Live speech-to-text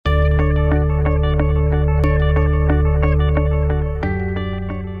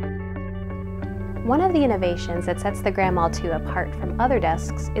the innovations that sets the grandMA2 apart from other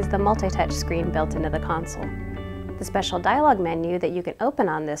desks is the multi-touch screen built into the console. The special dialog menu that you can open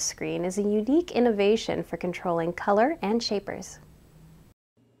on this screen is a unique innovation for controlling color and shapers.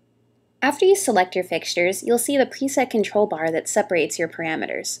 After you select your fixtures, you'll see the preset control bar that separates your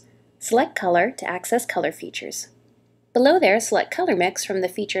parameters. Select Color to access color features. Below there, select Color Mix from the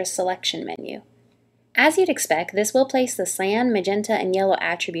Features Selection menu. As you'd expect, this will place the cyan, magenta, and yellow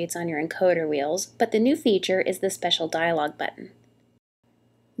attributes on your encoder wheels, but the new feature is the special dialog button.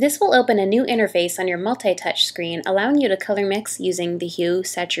 This will open a new interface on your multi-touch screen, allowing you to color mix using the hue,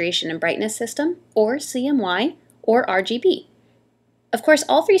 saturation, and brightness system, or CMY, or RGB. Of course,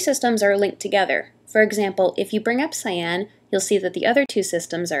 all three systems are linked together. For example, if you bring up cyan, you'll see that the other two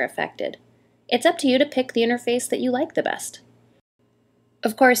systems are affected. It's up to you to pick the interface that you like the best.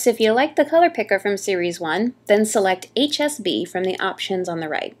 Of course, if you like the color picker from Series 1, then select HSB from the options on the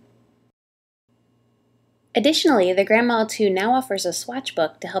right. Additionally, the grandMA2 now offers a swatch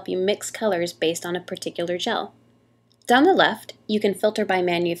book to help you mix colors based on a particular gel. Down the left, you can filter by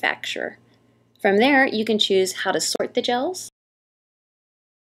manufacturer. From there, you can choose how to sort the gels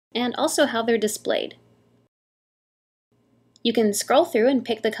and also how they're displayed. You can scroll through and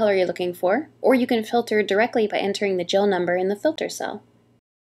pick the color you're looking for, or you can filter directly by entering the gel number in the filter cell.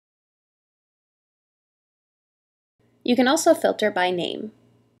 You can also filter by name.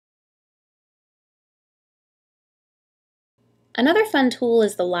 Another fun tool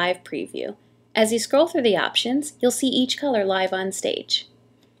is the live preview. As you scroll through the options, you'll see each color live on stage.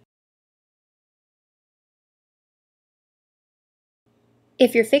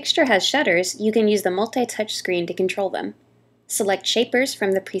 If your fixture has shutters, you can use the multi-touch screen to control them. Select Shapers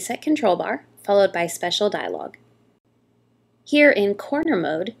from the preset control bar, followed by Special Dialog. Here in Corner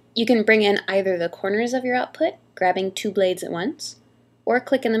mode, you can bring in either the corners of your output, grabbing two blades at once, or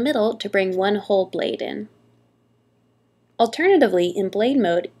click in the middle to bring one whole blade in. Alternatively, in blade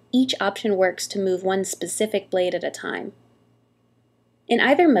mode, each option works to move one specific blade at a time. In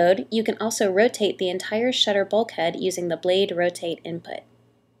either mode, you can also rotate the entire shutter bulkhead using the Blade Rotate input.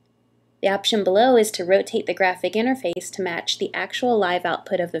 The option below is to rotate the graphic interface to match the actual live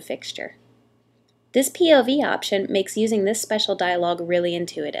output of the fixture. This POV option makes using this special dialog really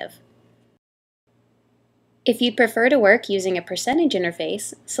intuitive. If you'd prefer to work using a percentage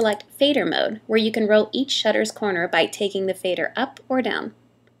interface, select Fader mode, where you can roll each shutter's corner by taking the fader up or down.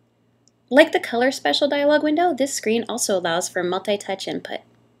 Like the color special dialog window, this screen also allows for multi-touch input.